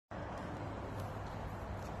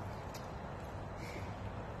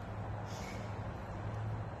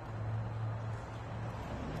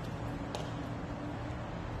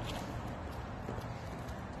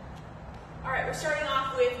we're starting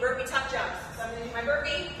off with burpee tuck jumps. So I'm going to do my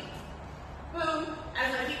burpee. Boom.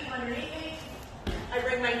 As my feet come underneath me, I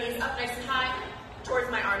bring my knees up nice and high towards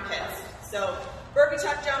my armpits. So burpee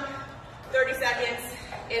tuck jump, 30 seconds.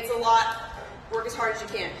 It's a lot. Work as hard as you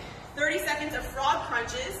can. 30 seconds of frog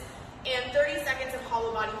crunches and 30 seconds of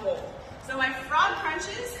hollow body hold. So my frog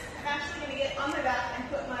crunches, I'm actually going to get on my back and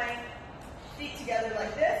put my feet together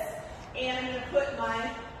like this. And I'm going to put my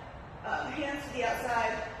hands to the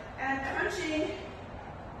outside. And I'm crunching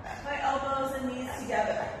my elbows and knees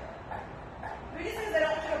together. The biggest thing is I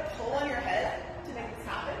don't put a pull on your head to make this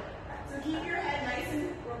happen. So keep your head nice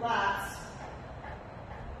and relaxed.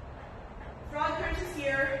 Frog crunches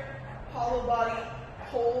here, hollow body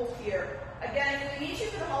hold here. Again, if we need to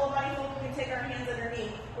for the hollow body hold, we can take our hands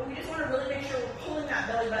underneath. But we just want to really make sure we're pulling that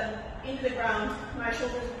belly button into the ground. My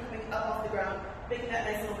shoulders are coming up off the ground, making that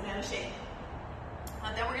nice little banana shape.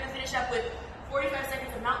 Then we're going to finish up with 45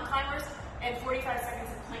 seconds of mountain climbers and 45 seconds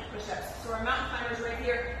of plank push-ups. So our mountain climbers right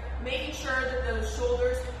here, making sure that those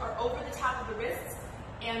shoulders are over the top of the wrists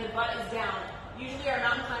and the butt is down. Usually our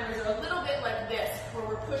mountain climbers are a little bit like this, where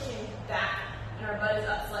we're pushing back and our butt is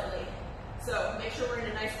up slightly. So make sure we're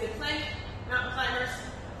in a nice good plank. Mountain climbers,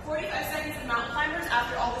 45 seconds of mountain climbers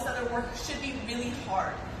after all this other work should be really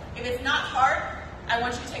hard. If it's not hard, I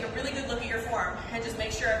want you to take a really good look at your form and just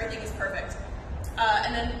make sure everything is perfect.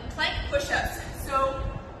 And then plank push-ups. So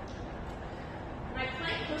my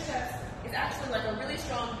plank push-ups is actually like a really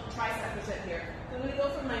strong tricep push-up here. So I'm going to go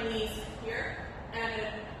from my knees here, and I'm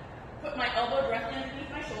going to put my elbow directly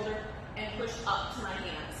underneath my shoulder and push up to my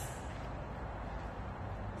hands.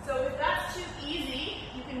 So if that's too easy,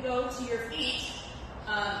 you can go to your feet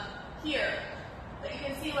here. But you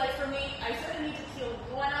can see, like for me, I sort of need to peel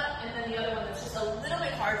one up and then the other one that's just a little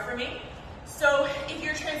bit hard for me. So if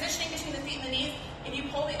you're transitioning between the feet and the knees, if you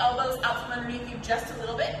pull the elbows out from underneath you just a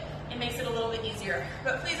little bit, it makes it a little bit easier.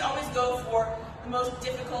 But please always go for the most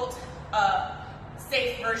difficult,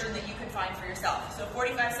 safe version that you can find for yourself. So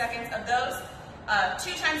 45 seconds of those,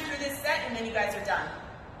 2 times through this set, and then you guys are done.